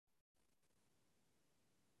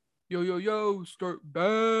Yo, yo, yo, start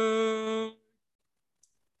back.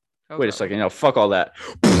 How's Wait a that one? second. Fuck all that.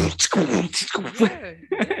 Yeah,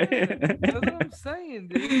 yeah. That's what I'm saying,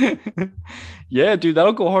 dude. Yeah, dude,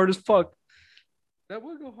 that'll go hard as fuck. That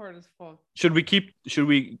would go hard as fuck. Should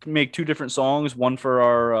we make two different songs, one for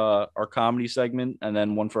our comedy segment and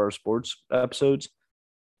then one for our sports episodes?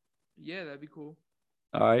 Yeah, that'd be cool.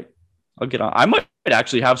 All right. I'll get on. I might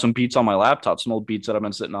actually have some beats on my laptop, some old beats that I've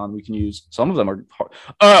been sitting on. We can use. Some of them are hard.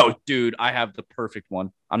 Oh, dude, I have the perfect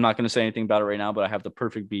one. I'm not going to say anything about it right now, but I have the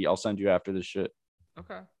perfect beat. I'll send you after this shit.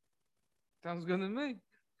 Okay. Sounds good to me.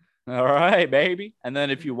 All right, baby. And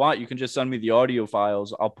then if you want, you can just send me the audio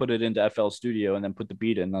files. I'll put it into FL Studio and then put the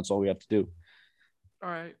beat in. That's all we have to do. All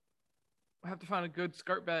right. I have to find a good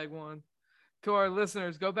skirt bag one. To our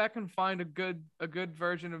listeners, go back and find a good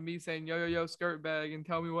version of me saying yo yo yo skirt bag and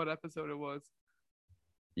tell me what episode it was.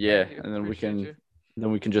 Yeah, Thank you. and Appreciate you.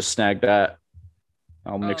 then we can just snag that.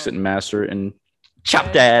 I'll mix it and Um master it and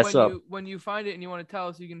chop the and ass when up. you find it and you want to tell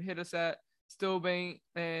us, you can hit us at Stillbaint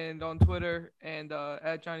and on Twitter and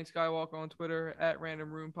at Johnny Skywalker on Twitter, at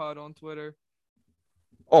Random Room Pod on Twitter.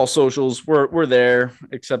 All socials, we're there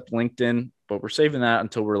except LinkedIn, but we're saving that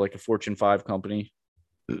until we're like a Fortune 5 company.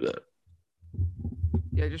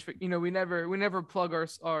 Yeah, just we never plug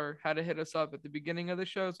our how to hit us up at the beginning of the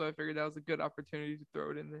show, so I figured that was a good opportunity to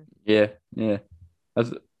throw it in there. Yeah, yeah.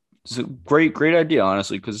 That's it's a great idea,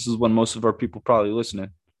 honestly, because this is when most of our people probably listening.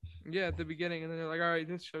 Yeah, at the beginning, and then they're like, "All right,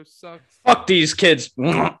 this show sucks." Fuck these kids.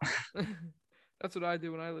 That's what I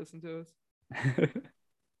do when I listen to us.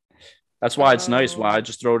 That's why it's nice when I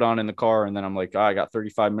just throw it on in the car and then I'm like, I got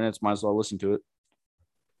 35 minutes, might as well listen to it.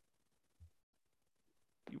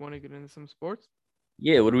 You want to get into some sports?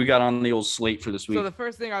 Yeah, what do we got on the old slate for this So week? the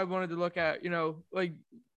first thing I wanted to look at, like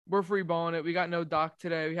we're free balling it. We got no doc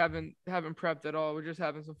today. We haven't prepped at all. We're just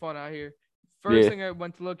having some fun out here. First Yeah, thing I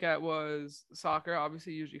went to look at was soccer.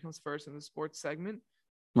 Obviously, usually comes first in the sports segment.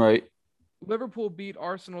 right. Liverpool beat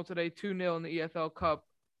Arsenal today 2-0 in the EFL Cup.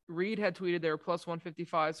 Reed had tweeted they were plus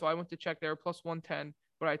 155, so I went to check they were plus 110,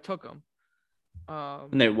 but I took them.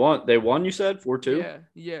 And they won. They won, you said? 4-2? Yeah,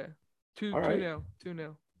 yeah. 2 All 2 right. 0.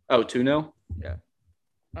 2-0. Oh, 2-0? Yeah.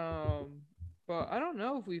 But I don't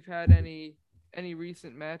know if we've had any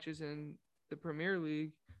recent matches in the Premier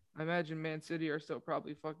League. I imagine Man City are still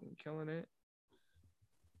probably fucking killing it.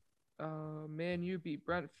 Man U beat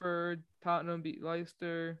Brentford. Tottenham beat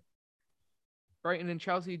Leicester. Brighton and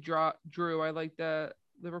Chelsea drew. I like that.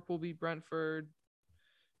 Liverpool beat Brentford.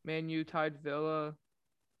 Man U tied Villa.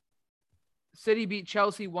 City beat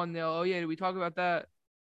Chelsea 1-0. Oh, yeah. Did we talk about that?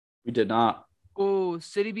 We did not. Oh,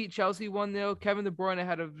 City beat Chelsea 1-0. Kevin De Bruyne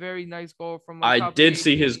had a very nice goal from like I top of the did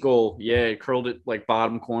see his 18. goal. Yeah, he curled it like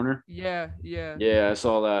bottom corner. Yeah, yeah. Yeah, I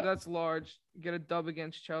saw that. That's large. Get a dub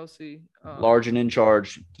against Chelsea. Large and in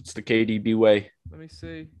charge. It's the KDB way. Let me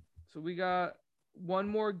see. So we got one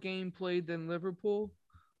more game played than Liverpool,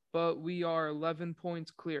 but we are 11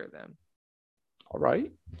 points clear of them. All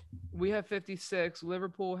right. We have 56.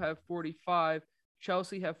 Liverpool have 45.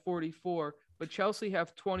 Chelsea have 44. But Chelsea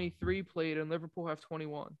have 23 played and Liverpool have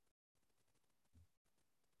 21.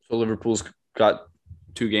 So Liverpool's got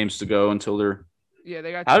 2 games to go until they're. Yeah,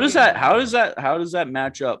 they got. How two does games that? in How hand. does that? How does that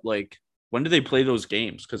match up? Like, when do they play those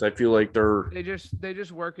games? Because I feel like they're They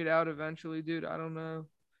just work it out eventually, dude. I don't know.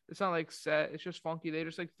 It's not like set. It's just funky. They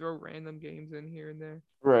just like throw random games in here and there.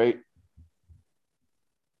 right.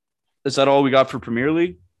 Is that all we got for Premier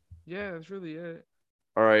League? Yeah, that's really it.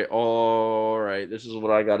 All right. All right. This is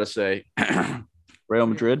what I gotta say. Real What do you have to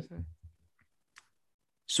Madrid, say?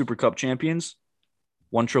 Super Cup champions.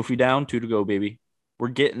 1 trophy down, 2 to go, baby. We're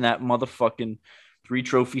getting that motherfucking 3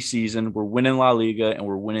 trophy season. We're winning La Liga and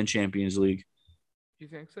we're winning Champions League. You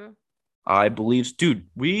think so? I believe, dude,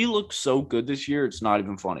 we look so good this year. It's not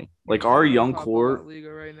even funny. We're Like our definitely on young top of La core,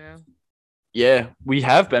 Liga right now. yeah, we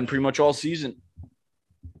have been pretty much all season.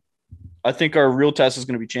 I think our real test is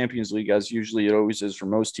going to be Champions League, as usually it always is for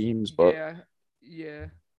most teams. But Yeah, yeah.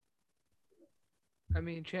 I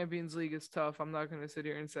mean, Champions League is tough. I'm not gonna sit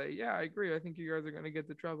here and say, yeah, I agree. I think you guys are gonna get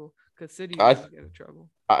the trouble because City's I, gonna get in trouble.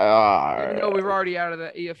 Even though I we were already out of the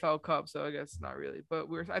EFL Cup, so I guess not really. But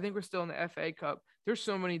I think we're still in the FA Cup. There's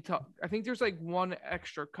so many tough. I think there's like one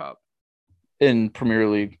extra cup. in Premier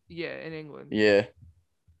League, Yeah, in England. yeah,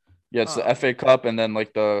 yeah, it's the Um, FA Cup and then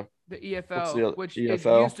like the what's EFL, the which it used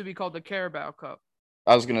EFL? to be called the Carabao Cup.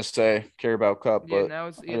 I was gonna say Carabao Cup, Yeah, but now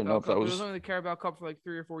it's the I didn't know EFL if that Cup. It was was only the Carabao Cup for like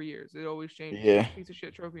 3 or 4 years. It always changes. yeah, Piece of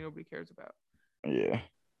shit trophy nobody cares about. yeah.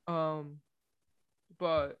 Um,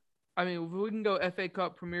 but I mean, if we can go FA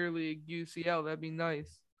Cup, Premier League, UCL, that'd be nice.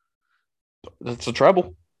 That's a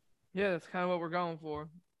treble. Yeah, that's kind of what we're going for.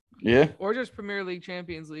 Yeah. or just Premier League,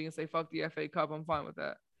 Champions League, and say fuck the FA Cup. I'm fine with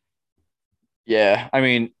that. Yeah. I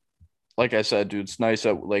mean, like I said, dude, it's nice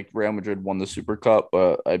that like Real Madrid won the Super Cup,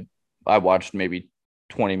 but I watched maybe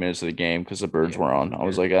 20 minutes of the game because the birds Yeah, were who on. I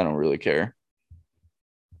was cares? like, I don't really care.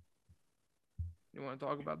 You want to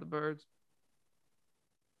talk about the birds?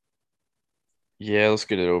 Yeah, let's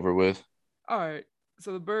get it over with. All right.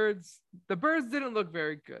 So the birds didn't look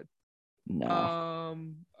very good. No.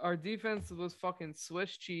 Our defense was fucking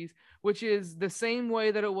Swiss cheese, which is the same way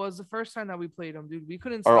that it was the first time that we played them, dude. We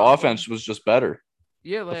couldn't Our stop them. offense was just better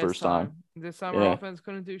Yeah, the last first time. time. This time our Yeah. offense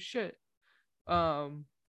couldn't do shit. Um,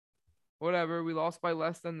 Whatever. We lost by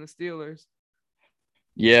less than the Steelers.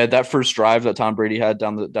 Yeah, that first drive that Tom Brady had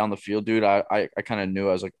down the field, dude, I kind of knew.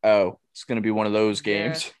 I was like, oh, it's gonna be one of those Yeah,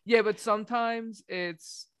 games. yeah, but sometimes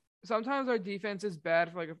our defense is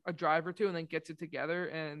bad for like a drive or two and then gets it together,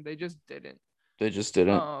 and they just didn't. They just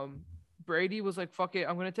didn't. um Brady was like, "Fuck it,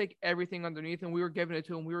 I'm gonna take everything underneath," and we were giving it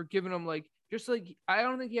to him. We were giving him like just like I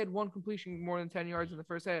don't think he had one completion more than 10 yards in the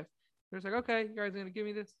first half. They're just like, "Okay, you guys are gonna give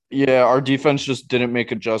me this?" Yeah, our defense just didn't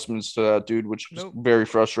make adjustments to that, dude, which was Nope. very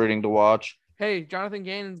frustrating to watch. Hey, Jonathan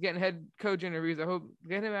Gannon's getting head coach interviews. I hope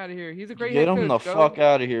get him out of here. He's a great Get head him the coach. fuck Go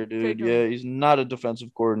out of here, dude. take him. Yeah, he's not a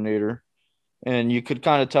defensive coordinator. And you could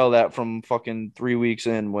kind of tell that from fucking 3 weeks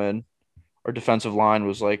in when our defensive line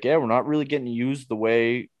was like, yeah, we're not really getting used the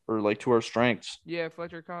way or like to our strengths. Yeah,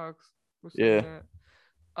 Fletcher Cox was saying Yeah.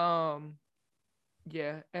 that.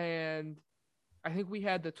 Yeah, and I think we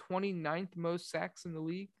had the 29th most sacks in the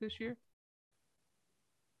league this year.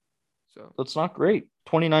 So That's not great.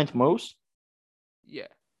 29th most? yeah,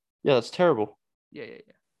 Yeah, that's terrible. yeah.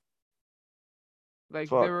 Like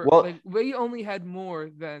there Fuck. were Well, like we only had more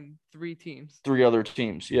than three teams. 3 other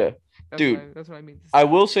teams. Yeah. That's what Dude, I mean to I say.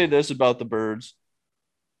 will say this about the Birds.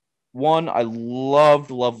 One, I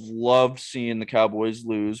loved seeing the Cowboys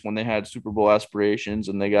lose when they had Super Bowl aspirations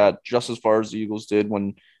and they Yep. got just as far as the Eagles did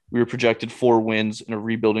when we were projected 4 wins in a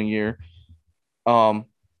rebuilding year. Um,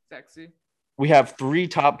 Sexy. we have 3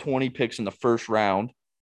 top 20 picks in the first round,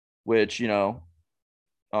 which,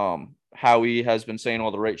 Howie has been saying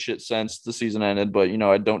all the right shit since the season ended, but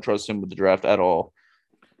I don't trust him with the draft at all.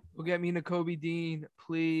 We'll get me Kobe Dean,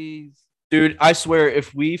 please. Dude, I swear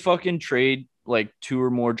if we fucking trade like 2 or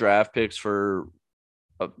more draft picks for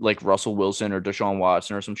like Russell Wilson or Deshaun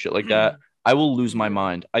Watson or some shit like that, I will lose my Yeah.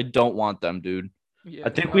 mind. I don't want them, dude. Yeah. I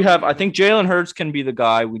think No, me I either. think Jalen Hurts can be the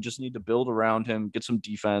guy. We just need to build around him, get some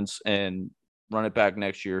defense, and run it back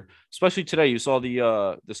next year. Especially today, you saw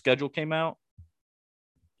the schedule came out.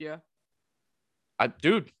 Yeah.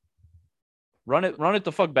 Dude, run it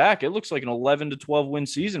the fuck back. It looks like an 11 to 12 win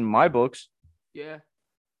season in my books. Yeah.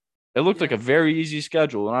 It looked like Yeah. a very easy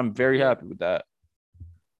schedule, and I'm very Yeah. happy with that.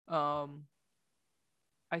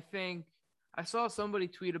 I think I saw somebody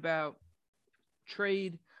tweet about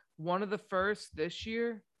trade one of the first this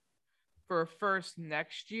year for a first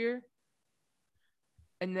next year,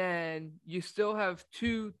 and then you still have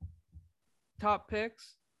two top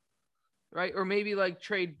picks, right? Or maybe like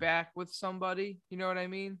trade back with somebody. You know what I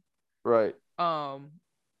mean? Right.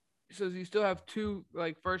 So you still have two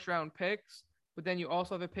like first round picks, but then you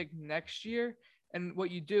also have a pick next year. And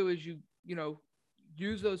what you do is you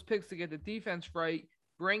use those picks to get the defense right,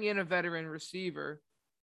 bring in a veteran receiver,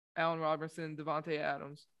 Allen Robinson, Devontae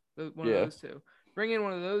Adams, one of Yeah. those two. Bring in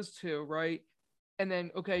one of those two, right? And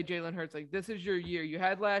then okay, Jalen Hurts, like this is your year. You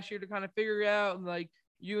had last year to kind of figure it out, and like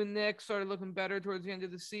you and Nick started looking better towards the end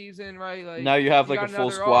of the season, right? Like Now you have you like a got full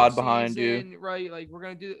another off squad behind you. season, right? Like we're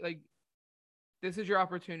gonna do like this is your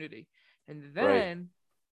opportunity. And Right. then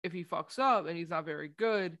if he fucks up and he's not very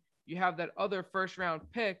good, you have that other first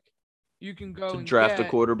round pick. You can go To and draft a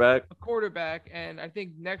get quarterback. a quarterback, and I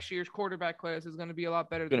think next year's quarterback class is going to be a lot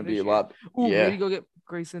better Going than to be this a year's. lot. Ooh, Yeah. maybe go get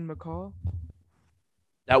Grayson McCall.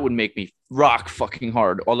 That would make me rock fucking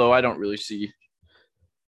hard. Although I don't really see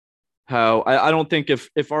how. I don't think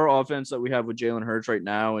if our offense that we have with Jalen Hurts right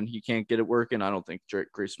now and he can't get it working, I don't think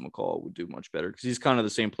Grayson McCall would do much better because he's kind of the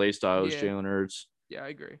same play style as Yeah, Jalen Hurts. yeah, I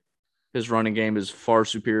agree. His running game is far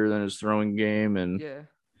superior than his throwing game, and Yeah,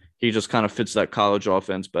 he just kind of fits that college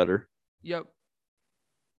offense better. yep.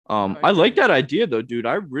 No, I I like agree. that idea though, dude.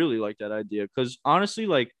 I really like that idea because honestly,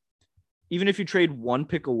 like, even if you trade one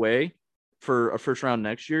pick away for a first round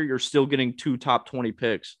next year, you're still getting 2 top 20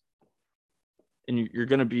 picks, and you're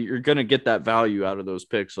gonna get that value out of those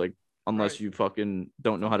picks, like unless Right. you fucking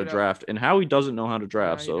don't know how Fuck to it up. draft. And Howie doesn't know how to No,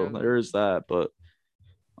 draft, he so doesn't. there is that. But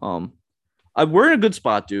um, we're in a good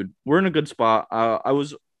spot, dude. We're in a good spot. I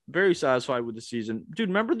was very satisfied with the season, dude.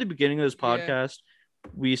 Remember the beginning of this Yeah, podcast?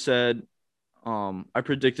 We said, I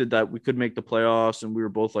predicted that we could make the playoffs, and we were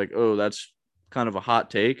both like, "Oh, that's kind of a hot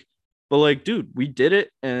take. But like, dude, we did it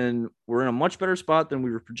and we're in a much better spot than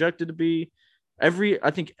we were projected to be. I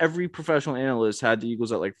think every professional analyst had the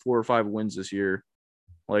Eagles at like 4 or 5 wins this year.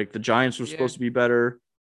 Like the Giants were Yeah. supposed to be better.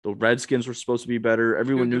 The Redskins were supposed to be better.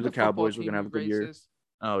 Everyone Dude, knew they're the the football Cowboys were team, gonna have you a good year. racist.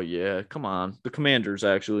 Oh yeah, come on. The Commanders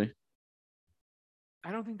actually.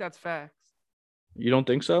 I don't think that's facts. You don't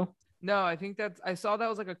think so? No, I think that's. I saw that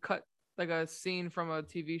was like a cut, like a scene from a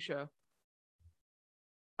TV show.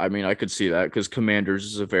 I mean, I could see that because Commanders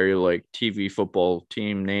is a very like TV football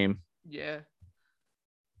team name. Yeah.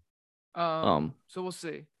 So we'll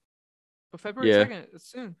see. But February Yeah, 2nd, it's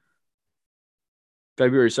soon.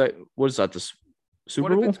 February 2nd. What is that? This What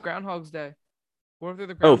Super if Bowl? it's Groundhog's Day? What if they're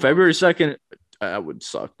the Oh, February Groundhogs? 2nd. That would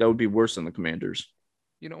suck. That would be worse than the Commanders.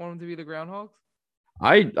 You don't want them to be the Groundhogs?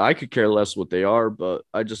 I could care less what they are, but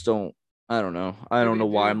I just don't. I don't know. I Do don't they know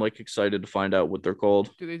why I'm do like excited to find out what they're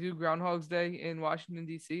called. do they do Groundhog's Day in Washington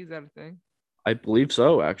D.C.? Is that a thing? I believe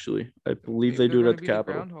so. Actually, I believe Maybe they they're do it going at to the be the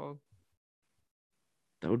Capitol. Groundhog.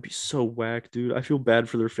 That would be so whack, dude. I feel bad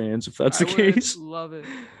for their fans if that's I the would case. love it.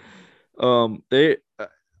 They.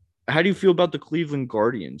 How do you feel about the Cleveland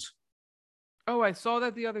Guardians? Oh, I saw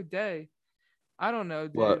that the other day. I don't know,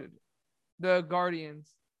 What? dude. The Guardians.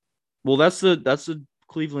 Well, that's the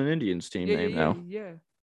Cleveland Indians team Yeah, yeah, name yeah, now. yeah.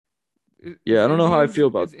 Is Yeah, I don't know how I Indians feel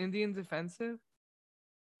about. is Indians offensive?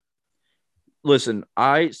 Listen,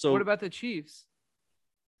 What about the Chiefs?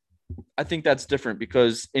 I think that's different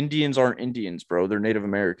because Indians aren't Indians, bro. They're Native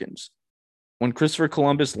Americans. When Christopher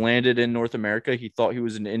Columbus landed in North America, he thought he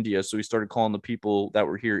was in India, so he started calling the people that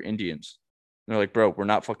were here Indians. And they're like, bro, we're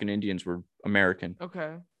not fucking Indians, we're American.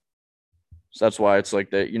 Okay. So that's why it's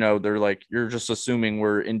like that, they're like, you're just assuming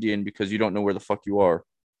we're Indian because you don't know where the fuck you are,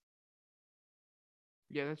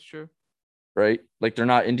 Yeah, that's true. right? Like they're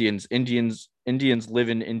not Indians. Indians live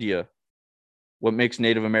in India. What makes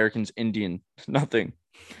Native Americans Indian? Nothing.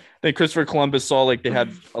 I think Christopher Columbus saw like they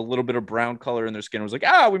had a little bit of brown color in their skin. Was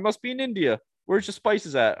like, we must be in India. Where's your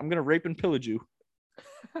spices at? I'm gonna rape and pillage you.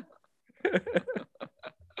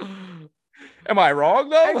 Am I wrong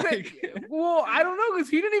though? Exactly. Well, I don't know because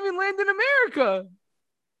he didn't even land in America.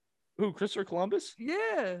 Who? Christopher Columbus?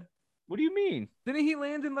 Yeah. What do you mean? Didn't he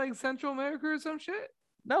land in like Central America or some shit?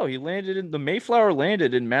 No, he landed in the Mayflower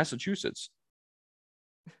landed in Massachusetts.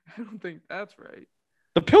 I don't think that's right.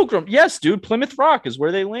 The Pilgrim, yes, dude. Plymouth Rock is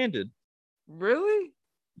where they landed. Really?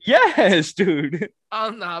 Yes, dude.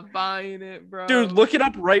 I'm not buying it, bro. Dude, look it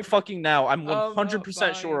up right fucking now. I'm I'm not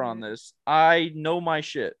 100% sure on buying it. this. I know my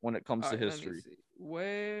shit when it comes All to right, let me history. see.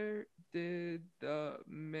 Where did the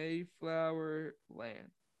Mayflower land?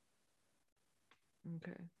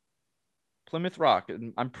 Okay. Plymouth Rock.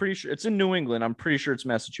 I'm pretty sure it's in New England. I'm pretty sure it's Yeah,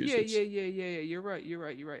 Massachusetts. yeah, yeah, yeah, yeah. You're right. You're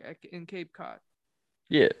right. You're right. In Cape Cod.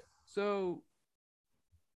 Yeah. So,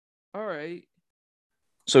 all right.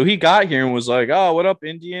 So he got here and was like, "Oh, what up,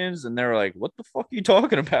 Indians?" And they're like, "What the fuck are you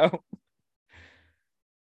talking about?"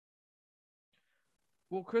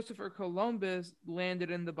 Well, Christopher Columbus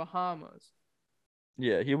landed in the Bahamas.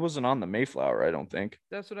 Yeah, he wasn't on the Mayflower, I don't think.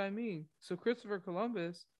 That's what I mean. So Christopher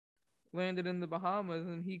Columbus landed in the Bahamas,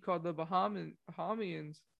 and he called the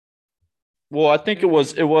Bahamians Well, I think it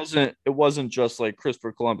was Indians. it wasn't just like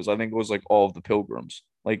Christopher Columbus. I think it was like all of the Pilgrims,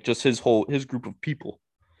 like just his group of people.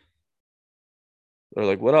 They're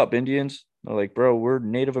like, "What up, Indians?" They're like, "Bro, we're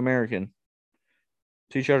Native American.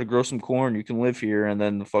 Teach you how to grow some corn. You can live here." And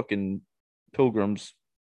then the fucking Pilgrims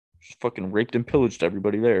just fucking raped and pillaged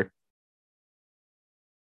everybody there.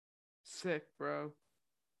 Sick, bro.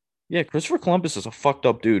 Yeah, Christopher Columbus is a fucked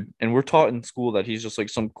up dude, and we're taught in school that he's just like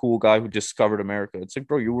some cool guy who discovered America. It's like,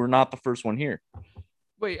 bro, you were not the first one here.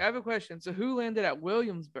 Wait, I have a question. So who landed at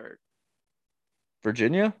Williamsburg?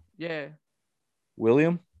 Virginia, Yeah.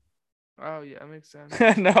 William. Oh yeah, that makes sense.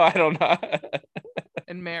 No, I don't know.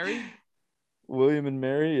 And Mary? William and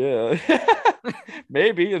Mary, yeah.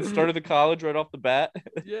 Maybe it started the college right off the bat.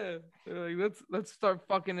 Yeah. They're like, let's start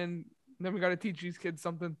fucking and then we gotta teach these kids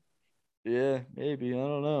something. Yeah, maybe. I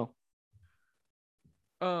don't know.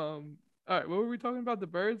 All right, what were we talking about? The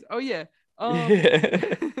birds? Oh yeah. Um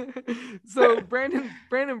Yeah. so Brandon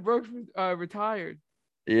Brooks retired.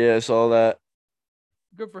 Yeah, I saw that.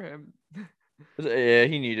 Good for him. Yeah,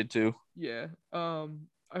 he needed to. Yeah.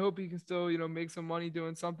 I hope he can still, make some money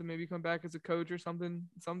doing something, maybe come back as a coach or something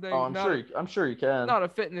Oh, someday. Not a I'm sure he can. not a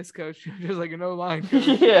fitness coach, just like an O-line coach.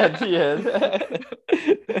 Yeah, yeah.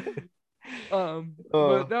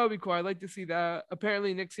 But that would be cool. I'd like to see that.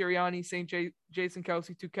 Apparently, Nick Sirianni, Jason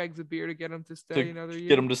Kelsey, 2 kegs of beer to get him to stay To another get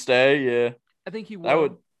year. him to stay, yeah. I think he That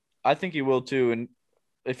would will. I think he will too. And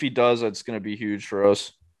if he does, that's gonna be huge for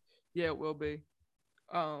us. Yeah, it will be.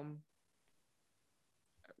 Um,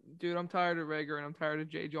 Dude, I'm tired of Rager and I'm tired of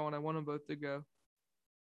J. Joe, and I want them both to go.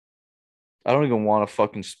 I don't even want to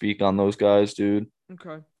fucking speak on those guys, dude.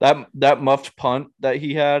 Okay. That muffed punt that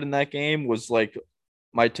he had in that game was like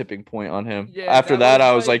my tipping point on him. Yeah, After that that,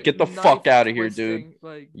 was I was like, like get the fuck knife out of here, dude. twisting,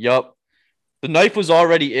 like Yup. The knife was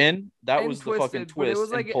already in. That and was the fucking twisted, but it twist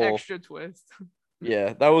was like and an pull. extra twist.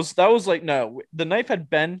 Yeah, that was like no. The knife had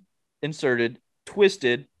been inserted,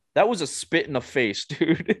 twisted. That was a spit in the face,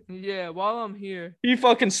 dude. Yeah, while I'm here. He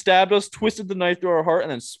fucking stabbed us, twisted the knife through our heart,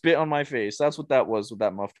 and then spit on my face. That's what that was with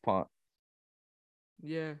that muffed punt.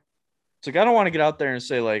 Yeah. It's like I don't want to get out there and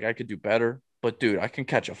say like I could do better, but dude, I can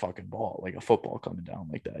catch a fucking ball, like a football coming down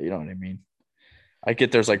like that. You know what I mean? I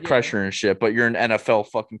get there's like Yeah. pressure and shit, but you're an NFL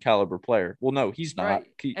fucking caliber player. Well, no, he's not.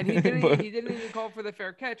 Right. And he didn't But he didn't even call for the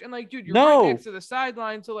fair catch. And like, dude, you're right no, next to the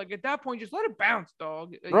sideline. So like at that point, just let it bounce,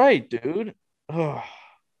 dog. Like, right, dude. Ugh.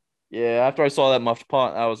 Yeah, after I saw that muffed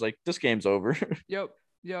punt, I was like, this game's over. yep,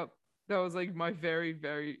 yep. That was like my very,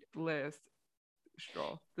 very last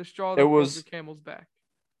straw. The straw It that broke the was, camel's back.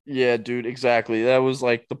 yeah, dude, exactly. That was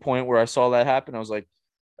like the point where I saw that happen. I was like,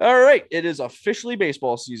 all right, it is officially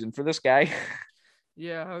baseball season for this guy.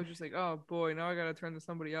 Yeah, I was just like, oh boy, now I gotta turn to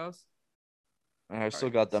somebody else. I All still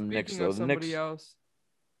right. got them Knicks Speaking though. of The somebody Knicks, else,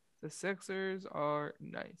 the Sixers are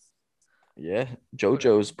nice. yeah, Whatever.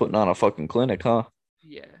 JoJo's putting on a fucking clinic, huh?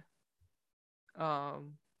 Yeah.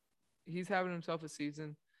 Um, he's having himself a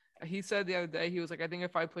season. He said the other day, he was like, I think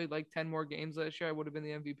if I played like 10 more games last year, I would have been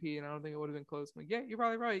the MVP, and I don't think it would have been close. I'm like, yeah, you're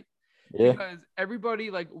probably right. Yeah, Because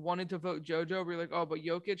everybody like wanted to vote JoJo. We're like, oh, but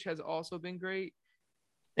Jokic has also been great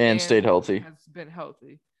and stayed and healthy. has been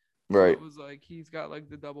healthy. So Right. it was like he's got like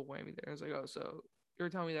the double whammy there. I was like, oh, so you're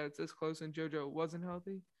telling me that it's this close and JoJo wasn't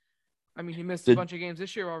healthy? I mean, he missed a Did bunch of games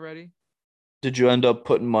this year already. did you end up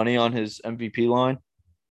putting money on his MVP line?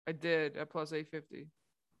 I did at plus 850.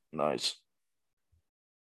 Nice.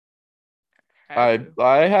 Had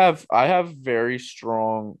I to. I have very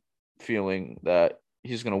strong feeling that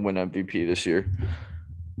he's gonna win MVP this year.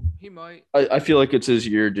 He might. I feel like it's his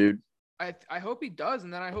year, dude. I hope he does,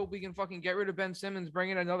 and then I hope we can fucking get rid of Ben Simmons,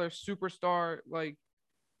 bring in another superstar. Like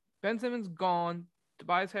Ben Simmons gone,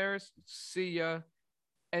 Tobias Harris, see ya,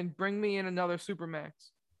 and bring me in another supermax.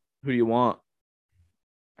 Who do you want?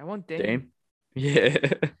 I want Dame. Dame? Yeah.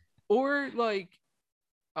 Or like,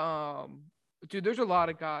 um, dude, there's a lot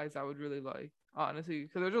of guys I would really like, honestly,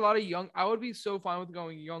 because there's a lot of young. I would be so fine with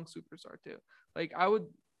going young superstar too. Like I would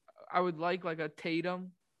like a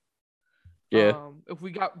Tatum. Yeah. If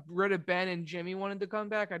we got rid of Ben and Jimmy wanted to come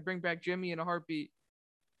back, I'd bring back Jimmy in a heartbeat.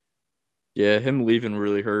 Yeah. Him leaving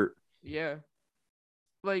really hurt. Yeah.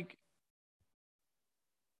 Like,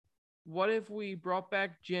 what if we brought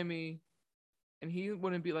back Jimmy and he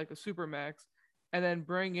wouldn't be like a super max, and then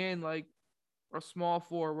bring in like a small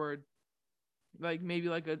forward, like maybe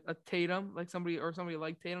like a Tatum, like somebody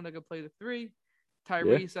like Tatum that could play the three, Yeah.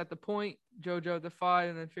 Tyrese at the point, JoJo at the five,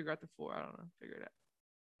 and then figure out the four. I don't know, figure it out.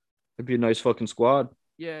 It'd be a nice fucking squad.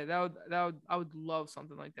 Yeah, I would love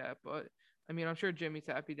something like that. But I mean, I'm sure Jimmy's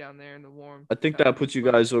happy down there in the warm I think that puts Texas you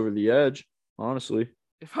weather. guys over the edge, honestly.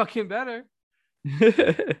 It fucking better.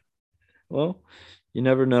 Well, you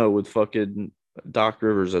never know with fucking Doc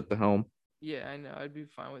Rivers at the helm. Yeah, I know. I'd be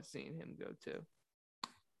fine with seeing him go too.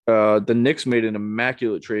 The Knicks made an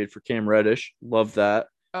immaculate trade for Cam Reddish. Love that.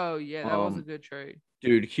 Oh yeah, that was a Um, good trade.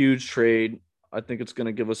 dude, huge trade. I think it's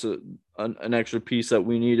gonna give us an extra piece that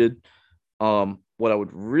we needed. What I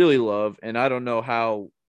would really love, and I don't know how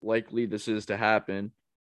likely this is to happen,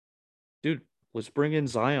 dude. Let's bring in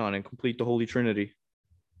Zion and complete the Holy Trinity.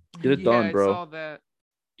 Get it Yeah, done, I bro. saw that.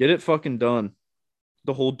 Get it fucking done.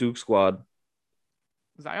 The whole Duke squad.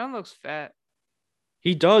 Zion looks fat.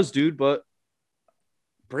 He does, dude, but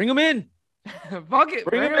bring him in. Fuck it,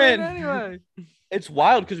 Bring bring him him in in. anyway. It's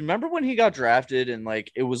wild because remember when he got drafted and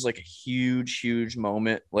like it was like a huge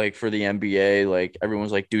moment like for the NBA. Like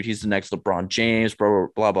everyone's like, dude, he's the next LeBron James, bro,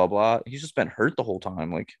 blah blah blah. He's just been hurt the whole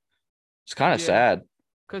time. Like it's kind of Yeah, sad.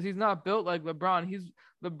 because he's not built like LeBron.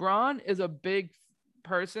 LeBron is a big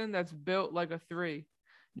person that's built like a three.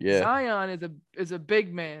 Yeah, Zion is a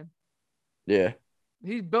big man. yeah.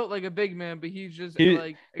 He's built like a big man, but he's just He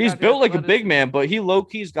like he's got the built like a big athleticism. man, but he low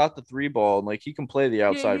key's got the three ball and like he can play the Yeah,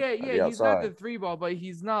 outside yeah, yeah. the He's got the outside. three ball, but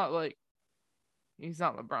he's not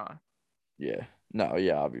LeBron. Yeah. No,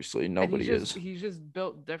 yeah, obviously And nobody is. he's just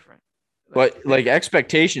built different. Like But like physically.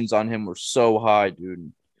 expectations on him were so high,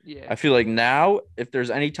 dude. Yeah. I feel like now, if there's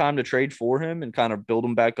any time to trade for him and kind of build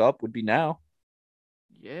him back up, would be now.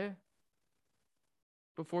 Yeah.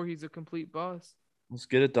 Before he's a complete bust. Let's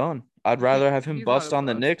get it done. I'd rather have him He's not a bust on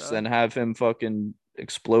the bust Knicks though. than have him fucking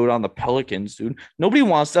explode on the Pelicans, dude. Nobody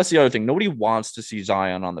wants. That's the other thing. Nobody wants to see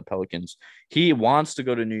Zion on the Pelicans. He wants to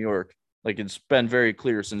go to New York. Like it's been very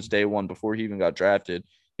clear since day one before he even got drafted.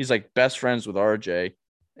 He's like best friends with RJ,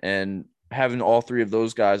 and having all three of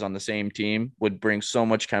those guys on the same team would bring so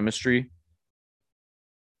much chemistry.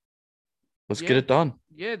 Let's get Yeah, it done.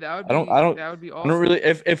 yeah, I don't. I don't. that would be I don't awesome. really.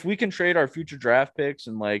 If we can trade our future draft picks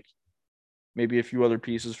and like maybe a few other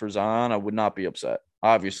pieces for Zion, I would not be upset.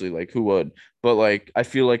 Obviously, like who would? But like I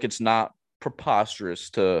feel like it's not preposterous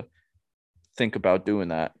to think about doing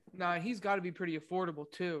that. Nah, he's got to be pretty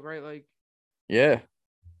affordable too, right? Like Yeah.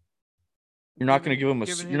 You're not going to give him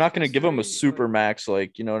given you're his not going to give him a history, super like max,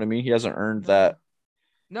 like, you know what I mean? He hasn't earned no, that.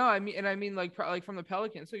 no. I mean like like from the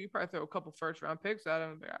Pelicans, so you probably throw a couple first round picks at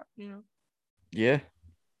him, you know. Yeah.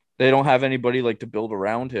 They don't have anybody like to build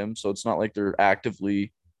around him, so it's not like they're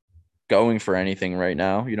actively going for anything right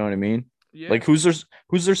now, you know what I mean? Yeah, Like who's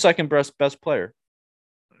their second best player?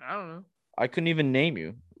 I don't know. I couldn't even name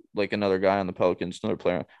you like another guy on the Pelicans, another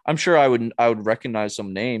player. I'm sure I would recognize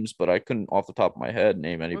some names, but I couldn't off the top of my head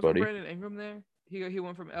name Wasn't anybody. Brandon Ingram there? He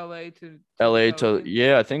went from LA to the LA to Pelicans,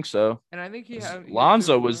 yeah, I think so. and I think he had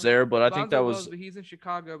Lonzo super was growth. there, but I think Lonzo that was, was but he's in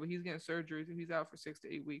Chicago, but he's getting surgery, so he's out for 6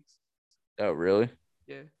 to 8 weeks. oh really?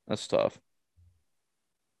 Yeah, That's tough.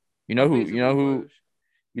 You know he's who basically Woj.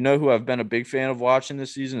 you know who I've been a big fan of watching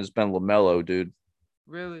this season has been LaMelo, dude.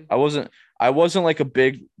 Really? I wasn't I wasn't like a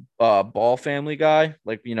big ball family guy.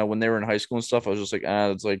 Like, you know, when they were in high school and stuff, I was just like,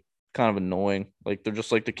 it's like kind of annoying. Like they're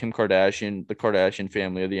just like the Kardashian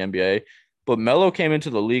family of the NBA. But Melo came into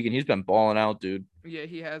the league and he's been balling out, dude. Yeah,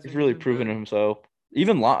 he has He's been. He's really been proven good. himself.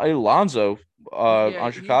 Even Lonzo Yeah, on he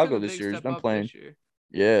took Chicago a this big year has step been up playing. this year.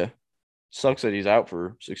 Yeah. Sucks that he's out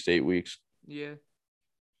for 6 to 8 weeks. Yeah,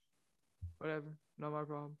 whatever. Not my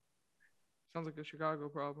problem. Sounds like a Chicago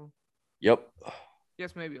problem. Yep.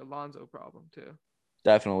 Guess maybe a Lonzo problem too.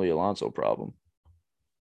 Definitely a Lonzo problem.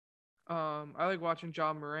 I like watching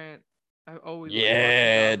John Morant. I always like watching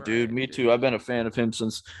Yeah, John dude. Morant, Me too. dude. I've been a fan of him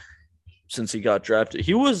since he got drafted.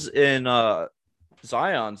 He was in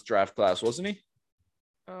Zion's draft class, wasn't he?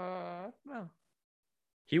 No,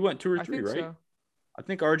 He went two or I three, think right? so. I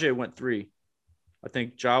think RJ went three. I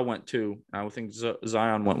think Ja went two. I think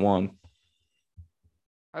Zion went one.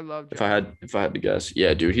 I love If I Ja. had if I had to guess,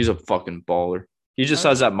 yeah, dude, he's a fucking baller. He I just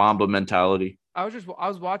was has just that Mamba mentality, I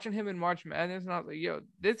was watching him in March Madness, and I was like, yo,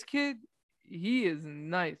 this kid, he is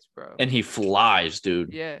nice, bro. and he flies,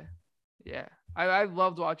 dude. Yeah, yeah. I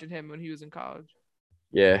loved watching him when he was in college.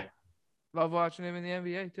 Yeah. Love watching him in the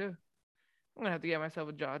NBA too. I'm gonna have to get myself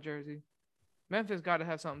a Ja jersey. Memphis got to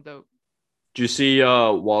have something dope. Do you see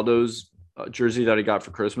Waldo's jersey that he got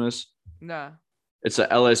for Christmas? Nah. It's a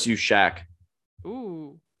LSU Shaq.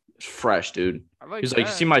 Ooh, It's fresh, dude. I like He's like,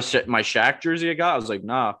 you see that. my Shaq jersey I got? I was like,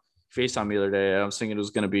 nah. FaceTime the other day. I was thinking it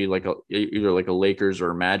was gonna be like either like a Lakers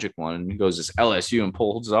or a Magic one. And he goes, this LSU and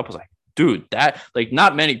holds it up. I was like, dude, that like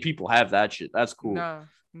not many people have that shit. That's cool. Nah,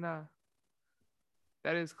 nah.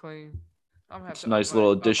 That is clean. I'm gonna have It's a to nice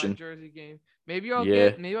little up my addition. jersey game.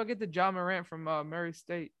 Yeah. Maybe I'll get the John Morant from Murray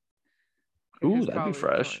State in Ooh, his that'd be college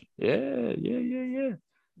fresh. joint. Yeah, yeah, yeah, yeah.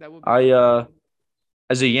 That would be I pretty clean.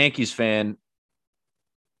 as a Yankees fan,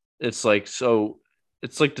 it's like so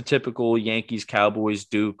it's like the typical Yankees, Cowboys,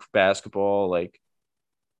 Duke basketball, like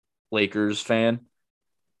Lakers fan.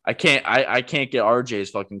 I can't get RJ's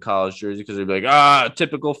fucking college jersey because they'd be like,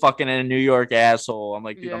 typical fucking in New York asshole. I'm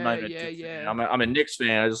like, dude, I'm not Yeah, even a yeah, Duke fan. yeah, I'm a Knicks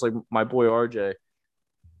fan. I just like my boy RJ.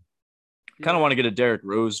 Kind of yeah. want to get a Derrick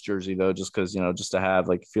Rose jersey though, just because just to have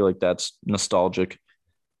like feel like that's nostalgic.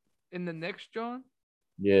 In the Knicks, John,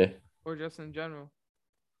 Yeah. or just in general.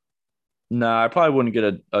 No, I probably wouldn't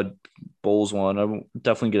get a Bulls one. I would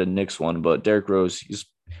definitely get a Knicks one, but Derrick Rose,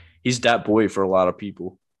 he's that boy for a lot of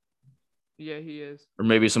people. Yeah, he is. Or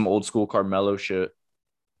maybe some old school Carmelo shit.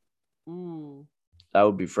 Ooh, That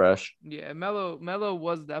would be fresh. yeah. Melo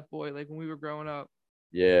was that boy like when we were growing up.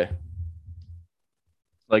 Yeah.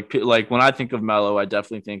 Like when I think of Melo, I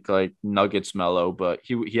definitely think like Nuggets Melo, but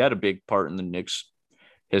he had a big part in the Knicks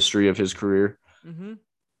history of his career. Mhm.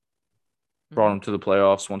 Brought Mhm. him to the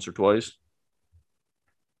playoffs once or twice.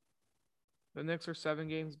 The Knicks are 7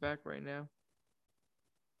 games back right now.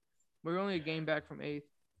 We're only a game back from eighth.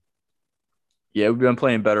 Yeah, we've been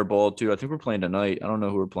playing better ball too. I think we're playing tonight. I don't know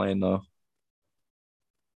who we're playing though.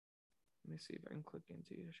 Let me see if I can click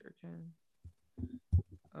into you. Sure can.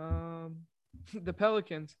 The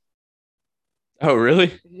Pelicans. Oh,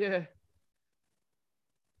 really? Yeah,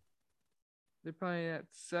 they're playing at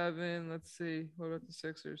 7. Let's see. What about the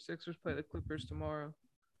Sixers? Sixers play the Clippers tomorrow.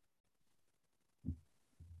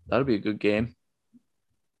 That'll be a good game.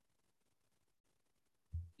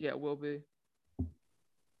 Yeah, it will be.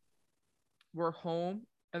 we're home,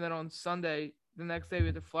 and then on Sunday, the next day we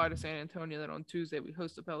have to fly to San Antonio. Then on Tuesday we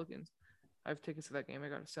host the Pelicans. I have tickets to that game. I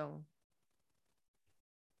gotta sell them.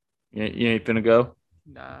 You ain't finna go.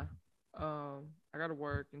 Nah. I gotta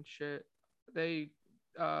work and shit. They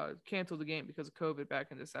canceled the game because of COVID back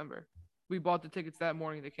in December. We bought the tickets that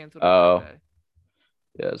morning. They canceled it that Oh, day.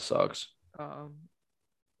 yeah, it sucks. Um,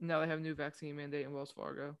 Now they have a new vaccine mandate in Wells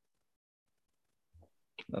Fargo.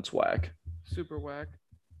 That's whack. Super whack.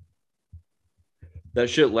 That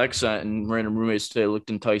shit Lex sent and random roommates today looked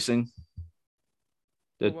enticing.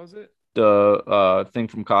 What was it? The thing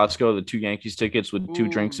from Costco, the 2 Yankees tickets with 2 Ooh,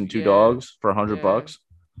 drinks and 2 yeah, dogs for yeah. $100.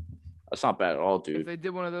 That's not bad at all, If dude. they did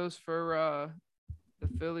one of those for the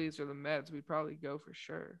Phillies or the Mets, we'd probably go for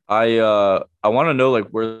sure. I want to know like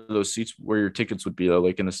where those seats, where your tickets would be though,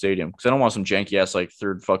 like in the stadium, because I don't want some janky ass like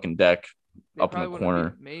third fucking deck They up in the probably wouldn't be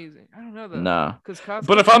corner. amazing. I don't know though, Nah. because But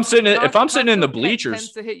Costco if I'm sitting in the tends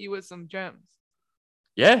bleachers, to hit you with some gems,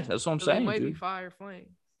 yeah, that's what I'm so they saying, might be dude. fire flames.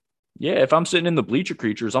 Yeah, if I'm sitting in the bleacher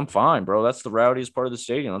creatures, I'm fine, bro. That's the rowdiest part of the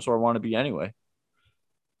stadium. That's where I want to be anyway.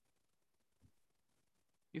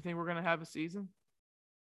 You think we're gonna have a season?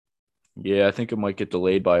 Yeah, I think it might get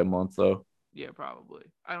delayed by a month though. Yeah, probably.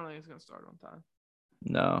 I don't think it's gonna start on time.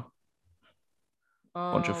 No,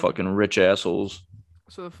 bunch of Um, fucking rich assholes.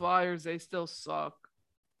 so the Flyers, they still suck.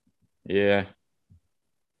 Yeah,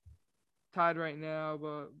 Tied right now,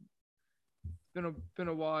 but it's been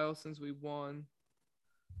a while since we won.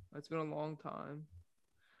 It's been a long time.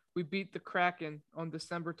 We beat the Kraken on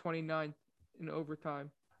December 29th in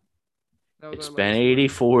overtime. That was it's our been last win.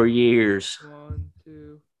 84 years. 1,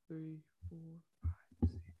 2, 3, 4, 5,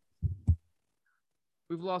 6.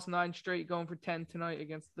 We've lost 9 straight, going for 10 tonight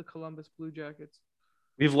against the Columbus Blue Jackets.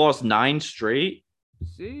 We've lost 9 straight.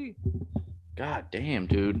 See, God damn,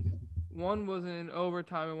 dude. one was in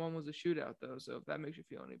overtime and one was a shootout, though. So if that makes you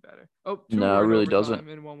feel any better. Oh, two No, it were in really doesn't.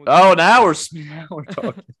 overtime and one was. Oh, now we're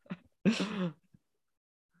talking.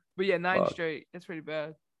 But yeah, 9 Fuck. straight. That's pretty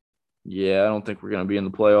bad. Yeah, I don't think we're gonna be in the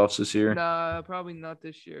playoffs this year. Nah, probably not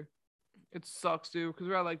this year. It sucks, dude, because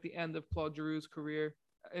we're at like the end of Claude Giroux's career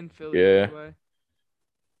in Philly, Yeah. anyway.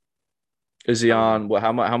 Is he I don't on? know. What?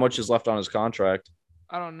 How much is left on his contract?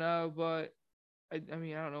 I don't know, but I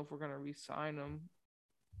mean, I don't know if we're gonna re-sign him.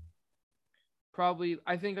 Probably,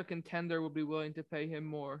 I think a contender would be willing to pay him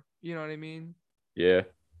more. You know what I mean? Yeah.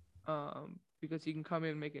 Because he can come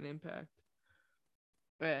in and make an impact.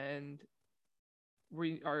 And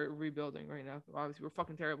we are rebuilding right now. Obviously, we're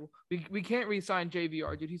fucking terrible. We can't re-sign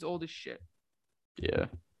JVR, dude. He's old as shit. Yeah.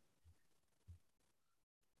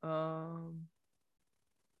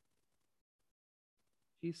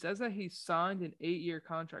 He says that he signed an 8-year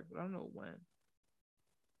contract, but I don't know when.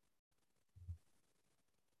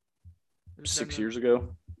 6 years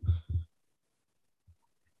ago.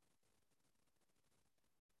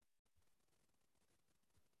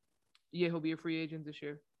 Yeah, he'll be a free agent this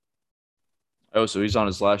year. Oh, so he's on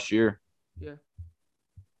his last year. Yeah.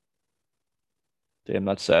 Damn,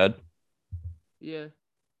 that's sad. Yeah.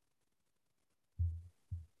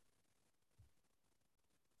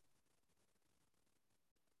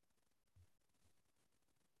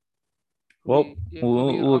 Well,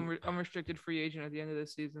 He'll be an unrestricted free agent at the end of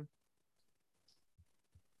this season.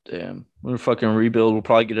 damn. We're fucking rebuild. We'll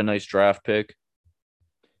probably get a nice draft pick.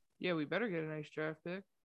 Yeah, we better get a nice draft pick.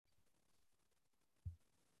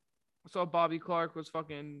 I saw Bobby Clark was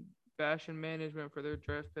fucking bashing management for their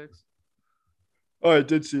draft picks. Oh, I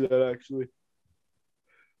did see that actually.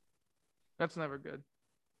 That's never good.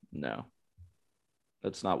 No.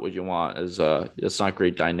 That's not what you want. It's not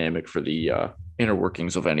great dynamic for the inner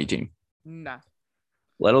workings of any team. Nah.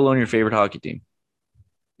 Let alone your favorite hockey team.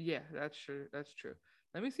 Yeah, that's true. That's true.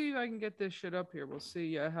 Let me see if I can get this shit up here. We'll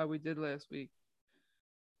see how we did last week.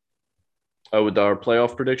 Oh, with our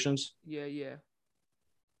playoff predictions? Yeah, yeah.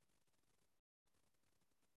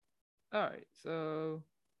 All right, so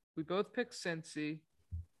we both picked Cincy.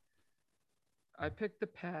 I picked the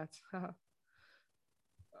Pats.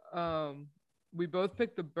 We both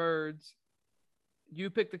picked the Birds. You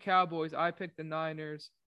picked the Cowboys. I picked the Niners.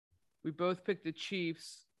 We both picked the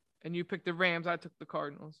Chiefs, and you picked the Rams. I took the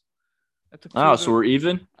Cardinals. So we're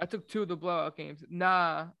even? I took 2 of the blowout games.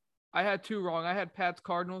 Nah, I had 2 wrong. I had Pats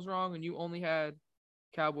Cardinals wrong, and you only had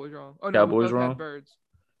Cowboys wrong. Oh no, we Cowboys both wrong? had Birds.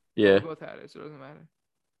 Yeah. We both had it, so it doesn't matter.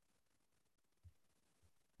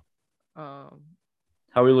 How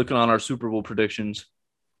are we looking on our Super Bowl predictions?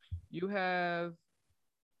 You have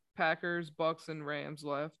Packers, Bucks, and Rams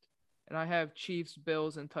left, and I have Chiefs,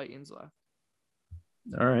 Bills, and Titans left.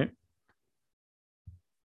 All right.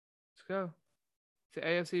 Let's go. To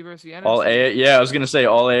AFC versus the NFC. Yeah, I was gonna say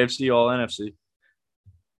all AFC, all NFC.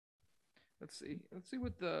 Let's see. Let's see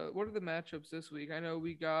what are the matchups this week. I know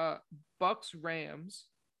we got Bucks Rams.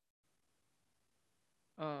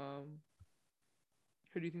 Um,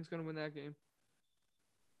 who do you think's gonna win that game?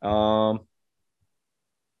 Um,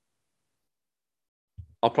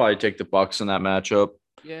 I'll probably take the Bucks in that matchup.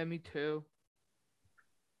 Yeah, me too.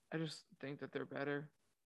 I just think that they're better.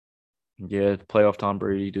 Yeah, playoff Tom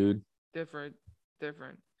Brady, dude, Different,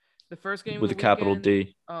 different. The first game of with the a capital weekend,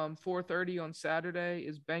 D. 4:30 on Saturday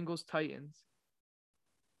is Bengals Titans.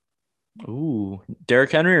 Ooh,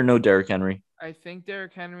 Derrick Henry or no Derrick Henry? I think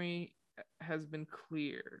Derrick Henry has been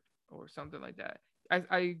cleared or something like that.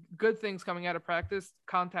 I good things coming out of practice,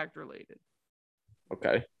 contact related.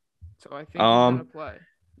 Okay. So I think he's gonna Um, play.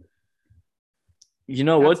 you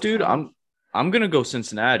know That's what, dude? tough. I'm gonna go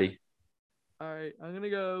Cincinnati. All right, I'm gonna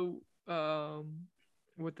go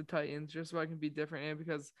with the Titans just so I can be different and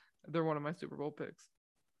because they're one of my Super Bowl picks.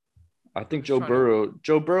 I I'm think just trying to.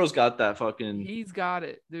 Joe Burrow's got that fucking He's got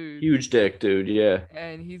it, dude, huge dick, dude. Yeah.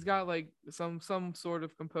 and he's got like some sort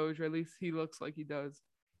of composure. At least he looks like he does.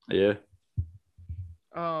 Yeah.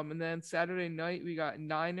 And then Saturday night we got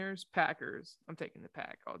Niners Packers. I'm taking the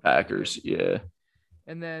Pack all day, man. Packers. Yeah.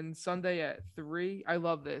 And then Sunday at 3. I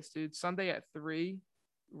love this, dude. Sunday at 3,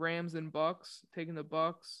 Rams and Bucks, taking the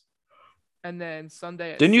Bucks. And then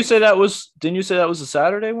Sunday at Didn't you 6. say that was? Didn't you say that was a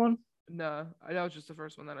Saturday one? No, that was just the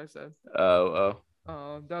first one that I said. Oh.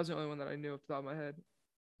 That was the only one that I knew off the top of my head.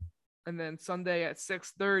 And then Sunday at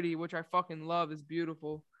 6:30, which I fucking love, is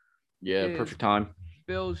beautiful. Yeah. Is Perfect time.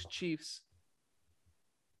 Bills Chiefs.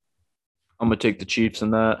 I'm gonna take the Chiefs in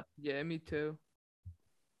that. Yeah, me too.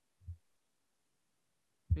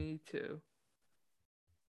 Me too.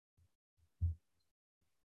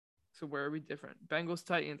 So where are we different? Bengals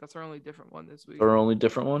Titans. That's our only different one this week. Our only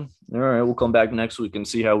different one. All right, we'll come back next week and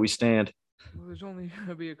see how we stand. Well, there's only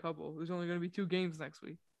gonna be a couple. There's only gonna be 2 games next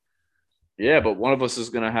week. Yeah, but one of us is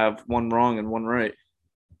gonna have one wrong and one right.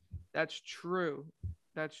 That's true.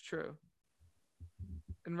 That's true.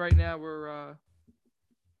 And right now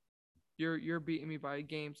you're beating me by a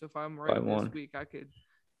game. So if I'm By right this one. week, I could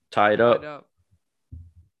Tie it tie it up. up.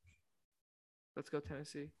 Let's go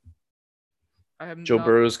Tennessee. I have Joe not.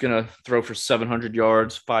 Burrow's gonna throw for 700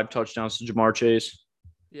 yards, 5 touchdowns to Jamar Chase.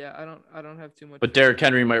 Yeah, I don't have too much. But Derrick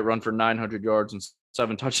Henry might run for 900 yards and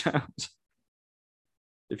 7 touchdowns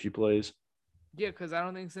if he plays. Yeah, because I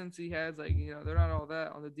don't think since he has they're not all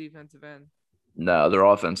that on the defensive end. No, their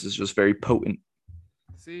offense is just very potent.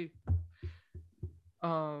 See,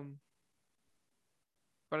 but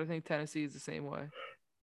I think Tennessee is the same way.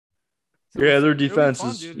 So Yeah, we'll their see. It'll be defense fun,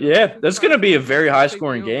 is. dude. It'll be Yeah, that's 55 gonna be a points. very Let's high take the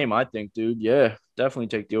scoring over. game, I think, dude. Yeah, definitely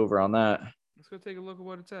take the over on that. Let's go take a look at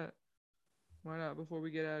what it's at. Why not? Before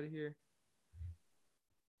we get out of here,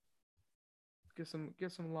 get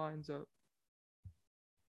some lines up.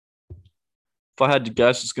 If I had to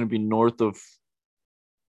guess, it's gonna be north of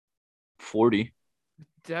 40.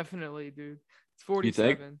 Definitely, dude. It's You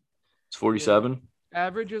think 47. it's 47?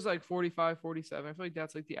 Average is like 45, 47. I feel like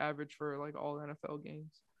that's like the average for like all NFL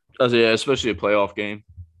games. Yeah, especially a playoff game.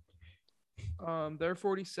 They're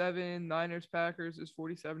 47. Niners Packers is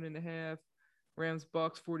 47 and a half. Rams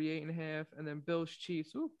Bucks 48 and a half, and then Bills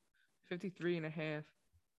Chiefs 53 and a half.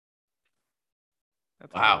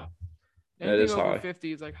 That's high. Wow, that Anything is over high.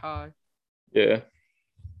 50 is like high. Yeah.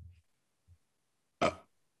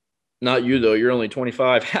 Not you though. You're only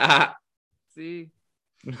 25. See,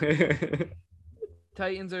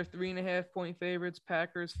 Titans are 3.5 point favorites.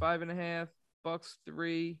 Packers 5.5. Bucks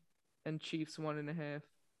 3, and Chiefs 1.5.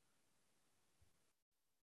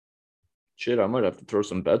 Shit, I might have to throw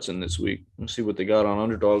some bets in this week and see what they got on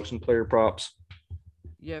underdogs and player props.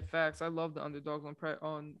 Yeah, facts. I love the underdogs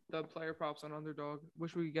on the player props on underdog.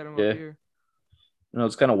 Wish we could get them Yeah. up here.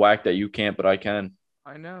 It's kind of whack that you can't, but I can.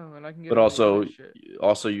 I know, and I can get But all the other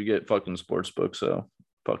also, shit. you get fucking sports book, so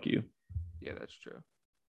fuck you. Yeah, that's true.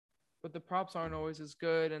 But the props aren't always as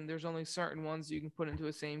good, and there's only certain ones you can put into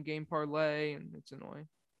a same game parlay, and it's annoying.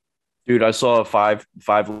 Dude, I saw a five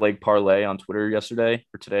leg parlay on Twitter yesterday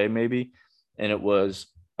or today maybe, and it was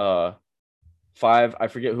 5. I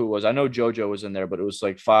forget who it was. I know JoJo was in there, but it was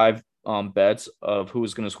like 5 bets of who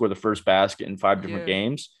was going to score the first basket in 5 different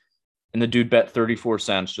games. And the dude bet 34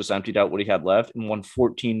 cents, just emptied out what he had left and won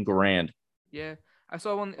 14 grand. Yeah. I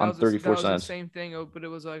saw one on 34 that was cents. the same thing, but it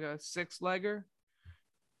was like a 6-legger.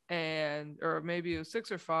 Or maybe it was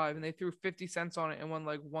 6 or 5, and they threw 50 cents on it and won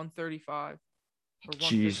like 135 or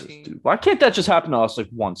 115. Jesus, dude. Why can't that just happen to us like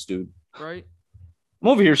once, dude? Right? I'm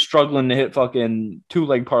over here struggling to hit fucking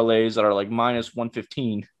 2-leg parlays that are like minus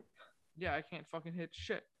 115. Yeah, I can't fucking hit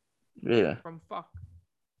shit. Yeah. From fuck.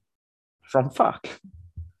 From fuck.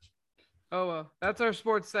 Oh well, that's our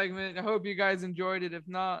sports segment. I hope you guys enjoyed it. If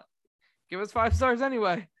not, give us 5 stars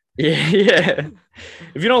anyway. Yeah, yeah.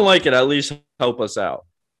 If you don't like it, at least help us out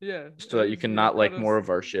Yeah, so at that you least can not cut like more us of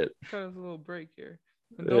our shit. a little break here,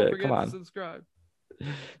 and don't Yeah, come forget to on. subscribe.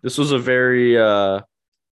 This was a very all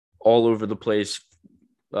over the place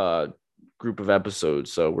uh group of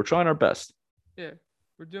episodes, so we're trying our best. Yeah,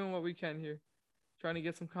 we're doing what we can here, trying to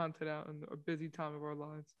get some content out in a busy time of our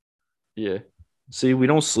lives. Yeah. See, we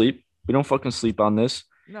don't sleep. We don't fucking sleep on this.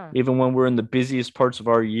 Nah, Even when we're in the busiest parts of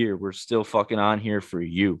our year, we're still fucking on here for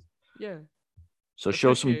you. yeah, So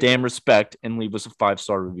show some appreciate it. damn respect and leave us a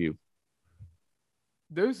 5-star review.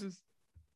 Deuces.